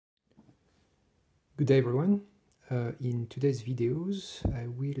Good day everyone. In today's videos I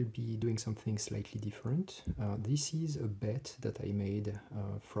will be doing something slightly different. This is a bet that I made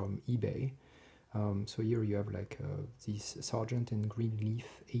from eBay. So here you have like this Sargent and Greenleaf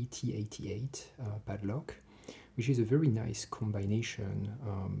 8088 padlock, which is a very nice combination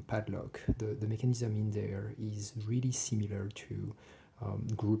padlock. The mechanism in there is really similar to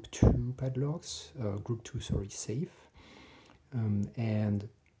Group 2 padlocks, Group 2 safe, and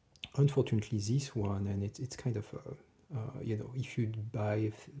unfortunately this one, and it's kind of you know, if you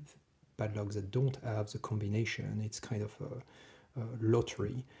buy padlocks that don't have the combination, it's kind of a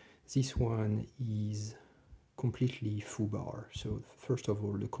lottery. This one is completely foobar. So first of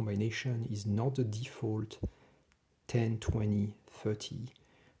all, the combination is not the default 10, 20, 30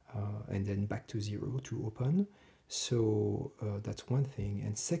 and then back to 0 to open. So that's one thing.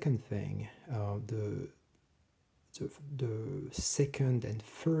 And second thing, the second and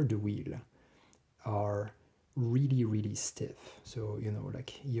third wheel are really stiff. So you know, like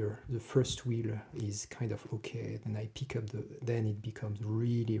here the first wheel is kind of okay, then I pick up then it becomes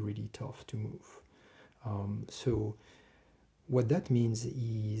really tough to move. So what that means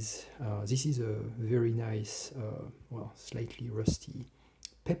is this is a very nice well, slightly rusty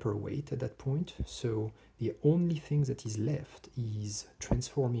paperweight at that point. So the only thing that is left is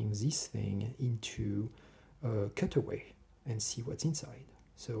transforming this thing into cutaway and see what's inside.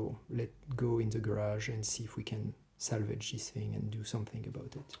 So let's go in the garage and see if we can salvage this thing and do something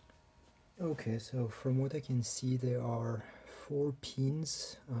about it. Okay, so from what I can see, there are 4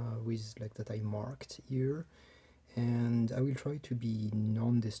 pins with like that I marked here, and I will try to be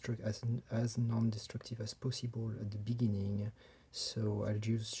as non-destructive as possible at the beginning. So I'll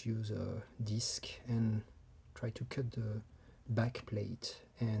just use a disc and try to cut the back plate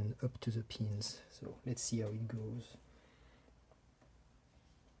and up to the pins. So let's see how it goes.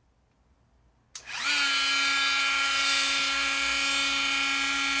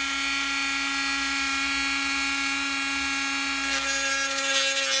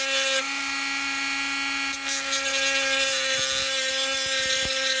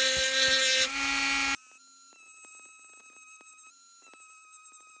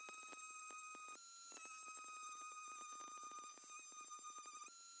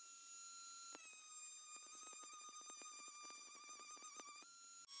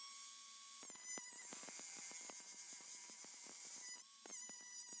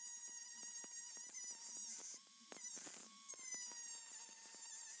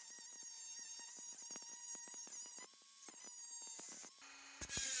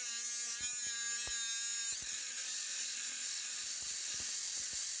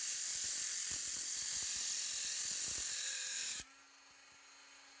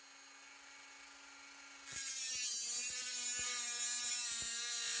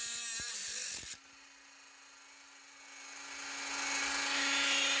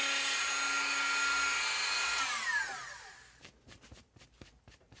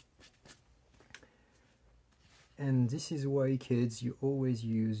 And this is why, kids, you always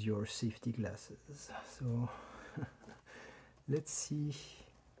use your safety glasses. So let's see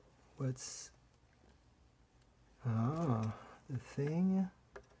what's... the thing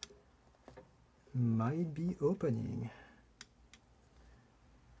might be opening.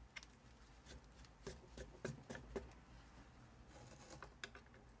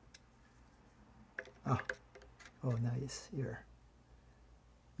 Oh nice, here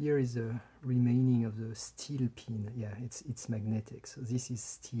is the remaining of the steel pin. Yeah, it's magnetic, so this is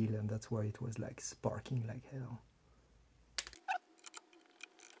steel, and that's why it was like sparking like hell.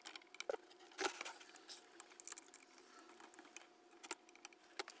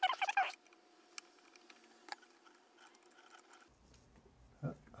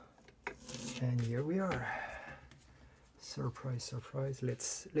 And here we are. Surprise, surprise.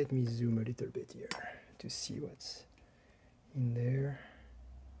 Let me zoom a little bit here to see what's in there.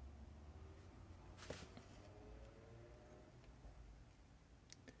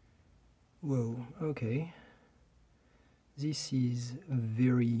 Whoa, okay. This is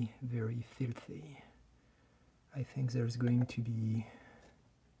very filthy. I think there's going to be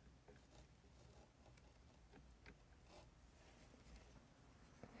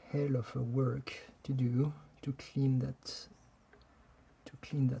hell of a work to do to clean that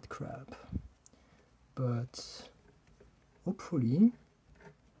crap. But hopefully,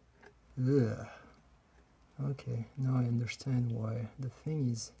 okay, now I understand why. The thing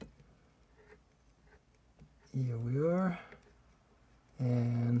is, here we are,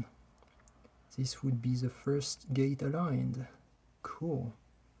 and this would be the first gate aligned. Cool.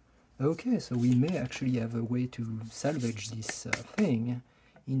 Okay, so we may actually have a way to salvage this thing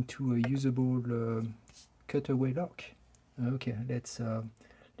into a usable cutaway lock. Okay,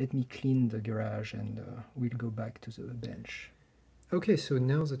 let me clean the garage and we'll go back to the bench. Okay, so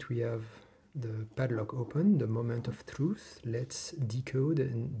now that we have the padlock open, the moment of truth, let's decode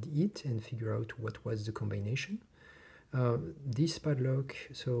it and figure out what was the combination. This padlock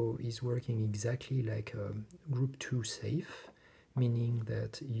is working exactly like a group 2 safe, meaning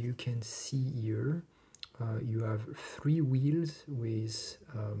that you can see here you have 3 wheels with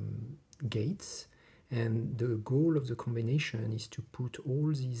gates, and the goal of the combination is to put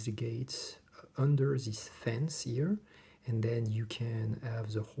all these gates under this fence here, and then you can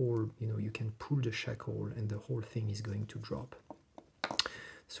have the whole, you can pull the shackle and the whole thing is going to drop.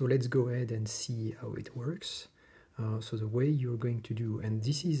 So let's go ahead and see how it works. So the way you're going to do, and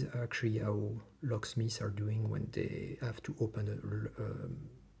this is actually how locksmiths are doing when they have to open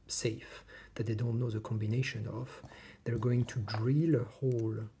a safe that they don't know the combination of, they're going to drill a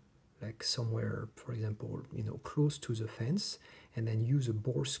hole like somewhere, for example, close to the fence, and then use a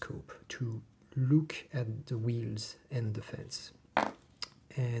bore scope to look at the wheels and the fence.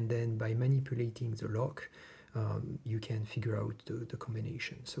 And then by manipulating the lock, you can figure out the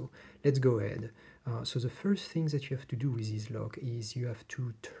combination. So let's go ahead. So the first thing that you have to do with this lock is you have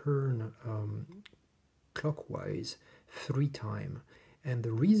to turn clockwise 3 times. And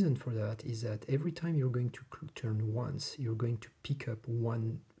the reason for that is that every time you're going to turn once, you're going to pick up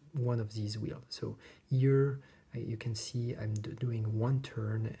one of these wheels. So here you can see I'm doing 1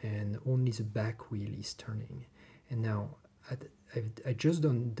 turn and only the back wheel is turning. And now I just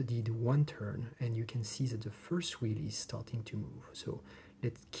did 1 turn, and you can see that the first wheel is starting to move. So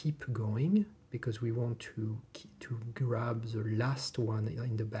let's keep going, because we want to grab the last one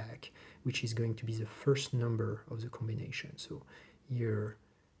in the back, which is going to be the first number of the combination. So here,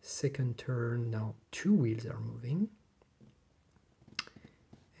 second turn, now 2 wheels are moving,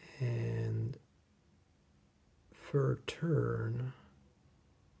 and third turn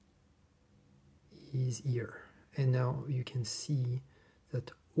is here. And now you can see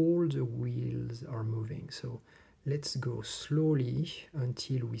that all the wheels are moving. So let's go slowly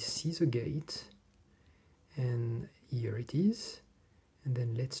until we see the gate, and here it is. And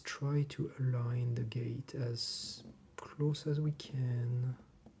then let's try to align the gate as close as we can,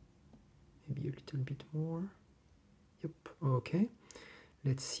 maybe a little bit more. Yep, okay.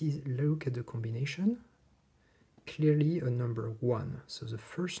 Let's look at the combination. Clearly a number 1, so the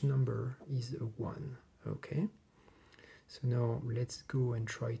first number is a 1, okay. So now let's go and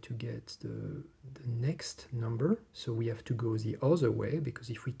try to get the next number. So we have to go the other way, because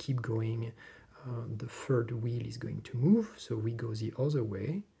if we keep going, the third wheel is going to move. So we go the other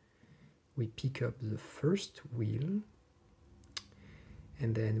way. We pick up the first wheel,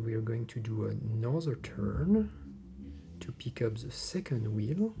 and then we are going to do another turn to pick up the second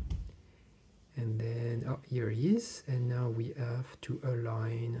wheel. And then, oh, here it is. And now we have to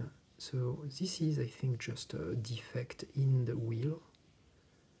align. So this is, I think, just a defect in the wheel.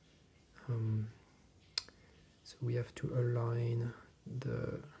 So we have to align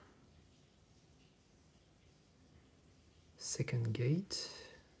the second gate,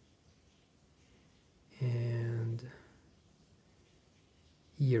 and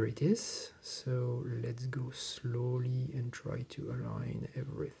here it is. So let's go slowly and try to align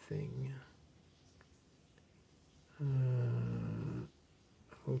everything.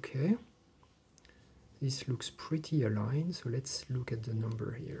 Okay, this looks pretty aligned, so let's look at the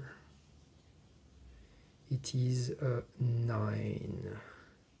number here. It is 9.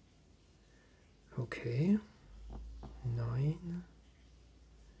 Okay, 9.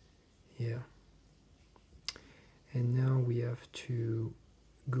 Yeah. And now we have to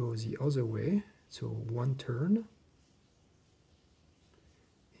go the other way, so 1 turn.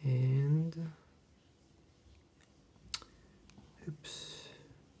 And oops.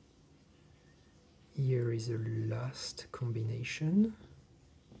 Here is the last combination.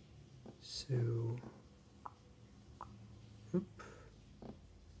 So,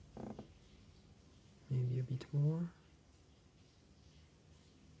 maybe a bit more.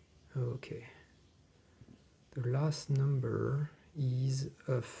 Okay. The last number is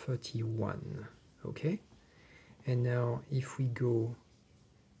 31. Okay. And now if we go,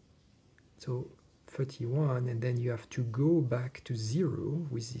 so 31, and then you have to go back to 0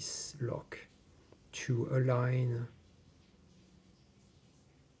 with this lock to align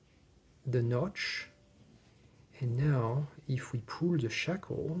the notch. And now if we pull the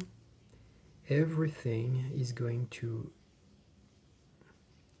shackle, everything is going to,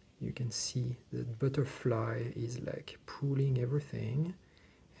 you can see the butterfly is like pulling everything,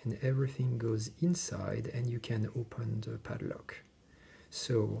 and everything goes inside, and you can open the padlock.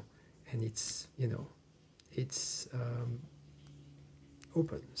 So, and it's, you know, it's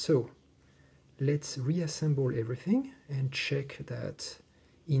open. So let's reassemble everything and check that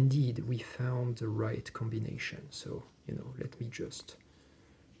indeed we found the right combination. So, you know, let me just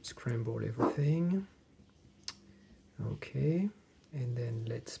scramble everything. Okay, and then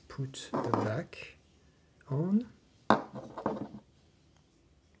let's put the back on.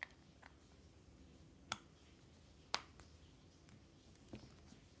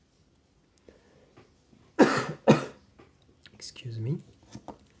 Excuse me.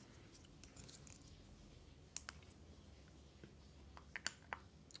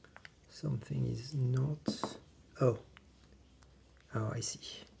 Something is not, oh, I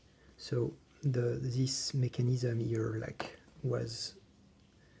see. So this mechanism here, like, was,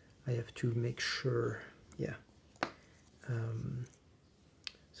 I have to make sure, yeah.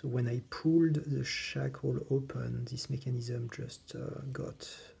 So when I pulled the shackle open, this mechanism just got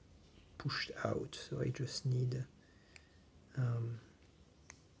pushed out. So I just need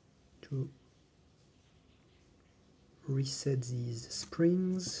to reset these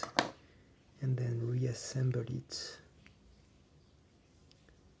springs and then reassemble it.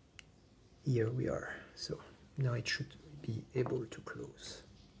 Here we are. So now it should be able to close.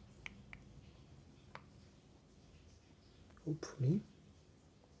 Hopefully.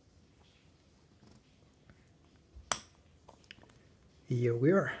 Here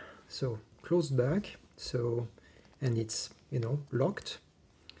we are. So closed back. So, and it's, you know, locked.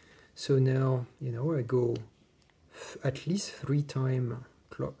 So now, you know, I go at least 3 times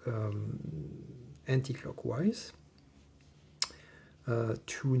anti-clockwise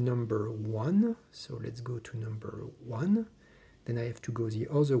to number 1. So let's go to number 1. Then I have to go the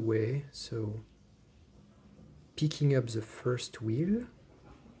other way. So picking up the first wheel,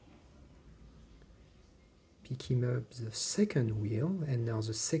 picking up the second wheel, and now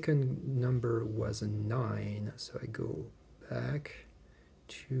the second number was a 9. So I go back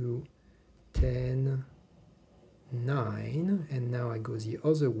to 10, 9, and now I go the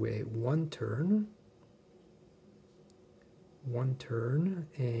other way, one turn,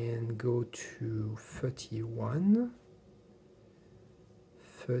 and go to 31,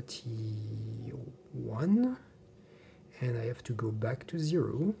 31, and I have to go back to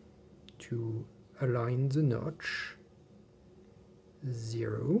 0 to align the notch,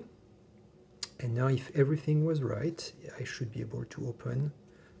 0, and now if everything was right, I should be able to open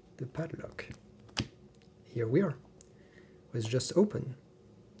the padlock. Here we are. It was just open.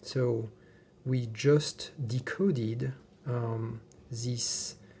 So we just decoded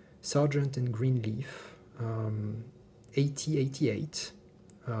this Sargent and Greenleaf 8088.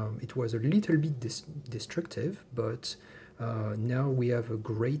 It was a little bit destructive, but now we have a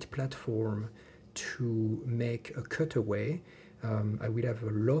great platform to make a cutaway. I will have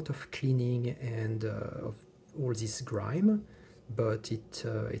a lot of cleaning and of all this grime, but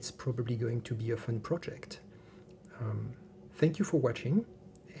it's probably going to be a fun project. Thank you for watching,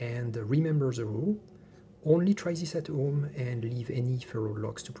 and remember the rule: only try this at home and leave any ferro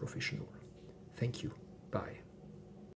logs to professional. Thank you. Bye.